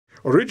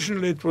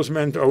originally it was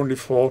meant only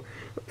for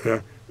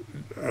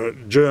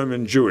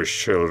German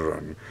Jewish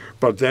children,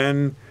 but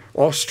then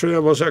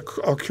Austria was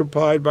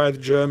occupied by the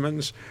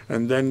Germans,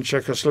 and then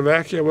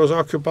Czechoslovakia was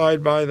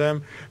occupied by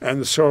them,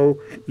 and so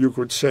you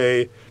could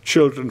say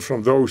children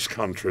from those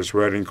countries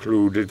were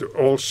included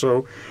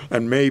also,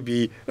 and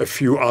maybe a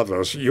few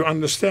others. You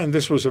understand,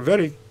 this was a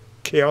very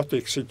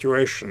chaotic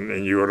situation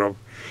in Europe,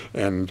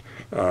 and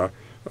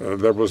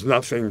there was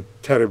nothing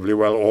terribly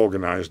well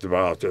organized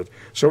about it.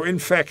 So in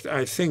fact,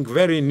 I think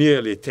very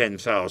nearly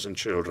 10,000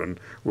 children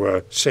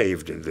were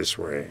saved in this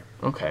way.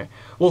 Okay.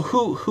 Well,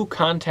 who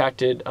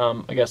contacted,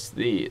 I guess,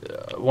 the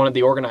one of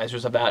the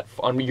organizers of that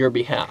on your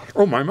behalf?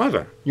 Oh, my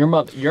mother. Your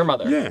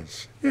mother?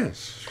 Yes,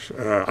 yes.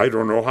 I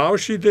don't know how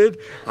she did.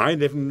 I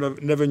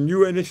never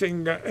knew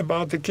anything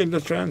about the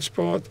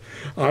Kindertransport.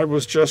 I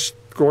was just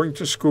going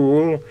to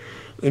school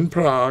in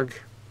Prague,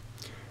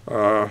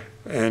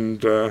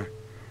 and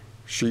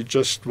she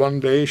just one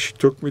day she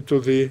took me to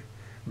the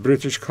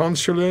British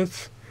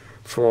consulate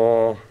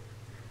for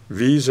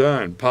visa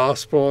and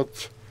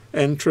passport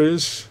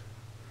entries,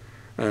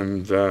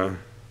 and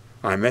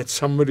I met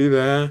somebody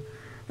there,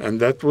 and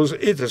that was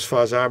it as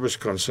far as I was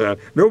concerned.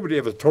 Nobody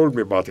ever told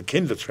me about the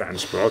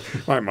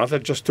Kindertransport. My mother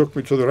just took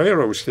me to the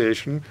railroad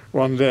station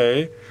one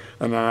day,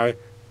 and I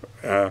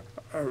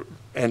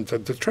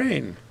entered the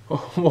train.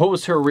 What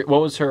was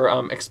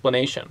her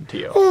explanation to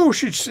you? Oh,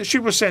 she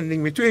was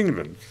sending me to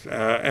England,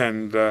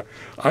 and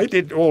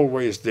I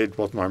always did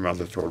what my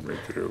mother told me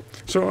to do.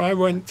 So I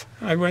went.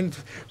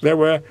 There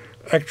were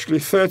actually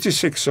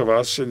 36 of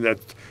us in that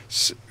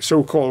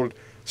so-called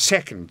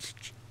second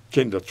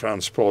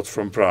Kindertransport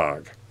from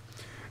Prague,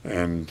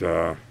 and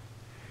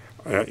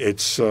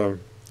it's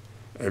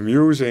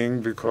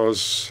amusing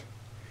because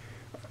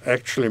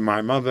actually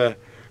my mother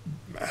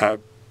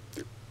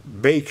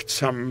baked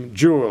some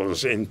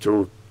jewels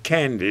into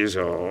candies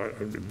or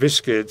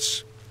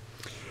biscuits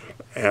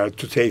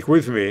to take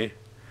with me,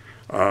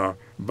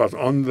 but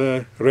on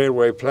the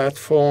railway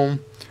platform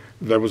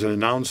there was an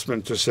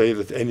announcement to say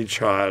that any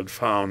child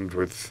found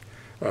with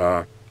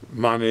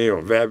money or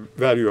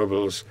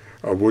valuables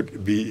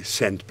would be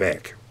sent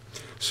back.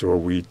 So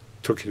we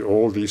took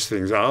all these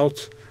things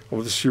out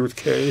of the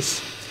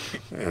suitcase,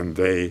 and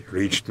they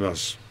reached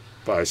us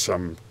by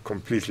some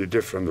completely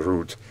different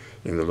route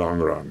in the long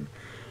run.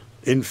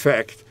 In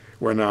fact,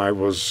 when I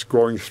was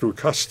going through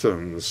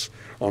customs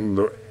on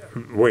the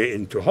way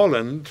into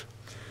Holland,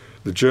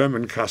 the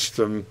German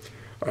custom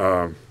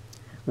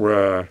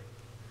were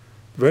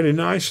very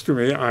nice to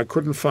me. I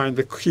couldn't find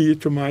the key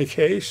to my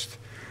case,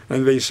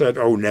 and they said,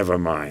 "Oh, never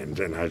mind,"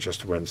 and I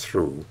just went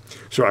through.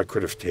 So I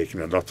could have taken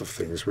a lot of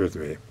things with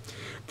me,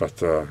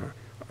 but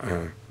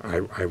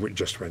I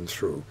just went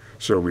through.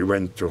 So we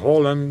went to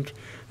Holland.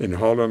 In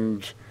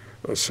Holland,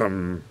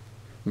 some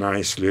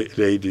nice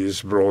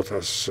ladies brought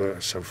us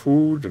some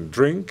food and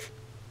drink,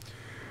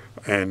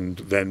 and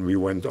then we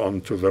went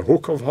on to the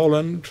Hook of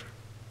Holland,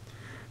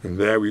 and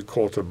there we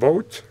caught a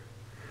boat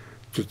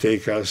to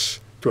take us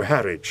to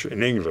Harwich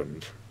in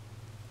England.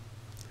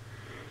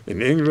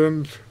 In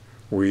England,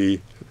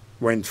 we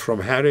went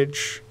from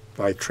Harwich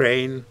by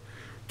train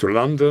to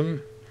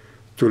London,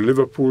 to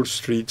Liverpool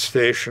Street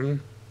Station.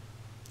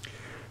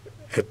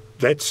 At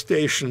that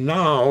station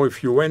now,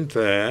 if you went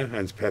there,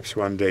 and perhaps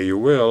one day you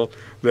will,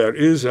 there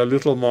is a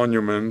little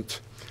monument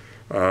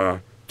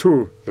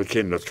to the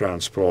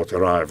Kindertransport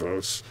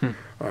arrivals.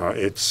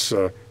 It's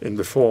in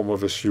the form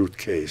of a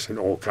suitcase and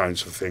all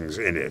kinds of things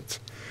in it.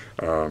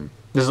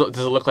 Does it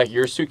look like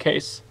your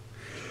suitcase?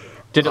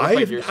 Did it look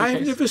like your suitcase?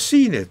 I've never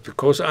seen it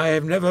because I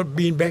have never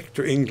been back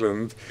to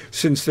England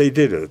since they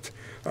did it.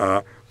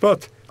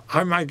 But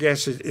my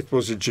guess is it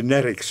was a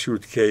generic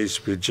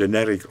suitcase with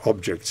generic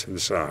objects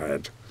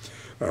inside.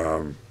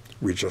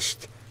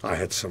 I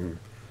had some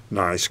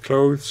nice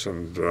clothes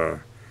and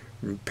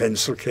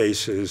pencil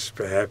cases,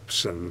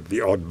 perhaps, and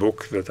the odd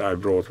book that I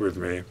brought with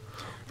me.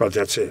 But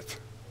that's it.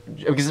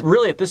 Because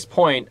really at this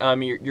point,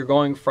 you're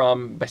going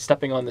from, by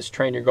stepping on this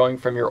train, you're going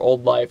from your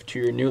old life to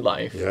your new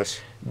life.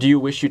 Yes. Do you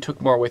wish you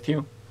took more with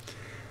you?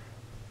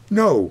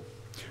 No,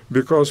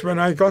 because when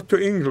I got to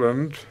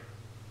England,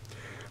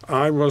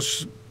 I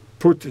was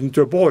put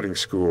into a boarding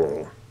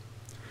school.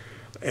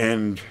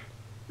 And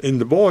in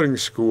the boarding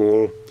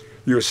school,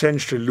 you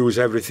essentially lose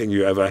everything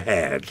you ever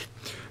had.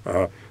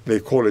 They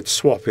call it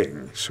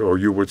swapping. So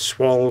you would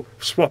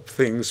swap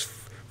things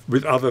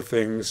with other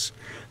things,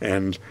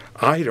 and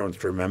I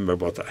don't remember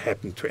what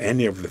happened to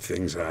any of the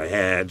things I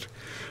had.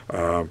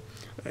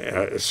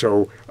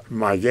 So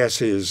my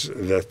guess is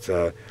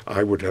that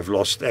I would have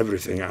lost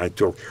everything I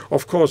took.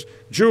 Of course,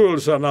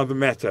 jewels are another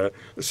matter.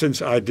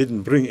 Since I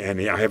didn't bring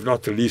any, I have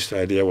not the least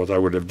idea what I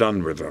would have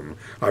done with them.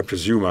 I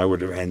presume I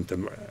would have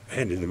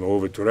handed them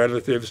over to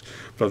relatives,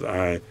 but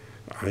I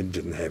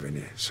didn't have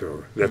any,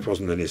 so that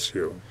wasn't an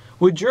issue.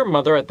 Would your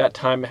mother at that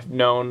time have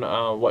known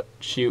what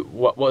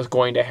was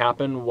going to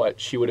happen, what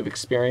she would have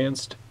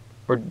experienced?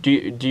 Or do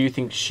you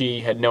think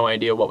she had no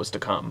idea what was to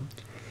come?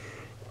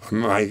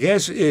 My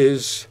guess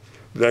is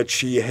that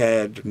she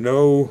had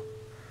no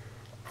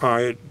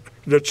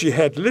that she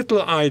had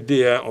little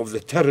idea of the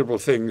terrible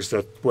things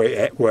that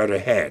were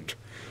ahead.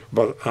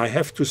 But I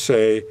have to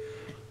say,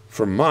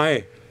 from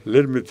my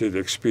limited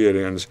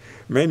experience,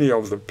 many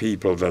of the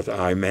people that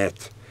I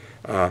met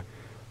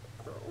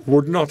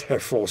would not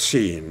have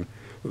foreseen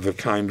the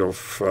kind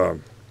of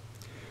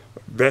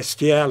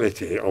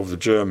bestiality of the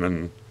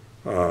German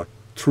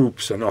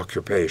troops and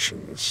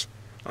occupations.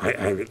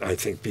 I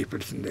think people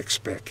didn't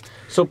expect.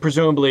 So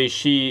presumably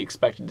she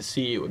expected to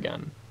see you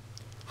again.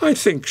 I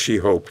think she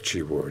hoped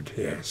she would,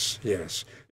 yes, yes.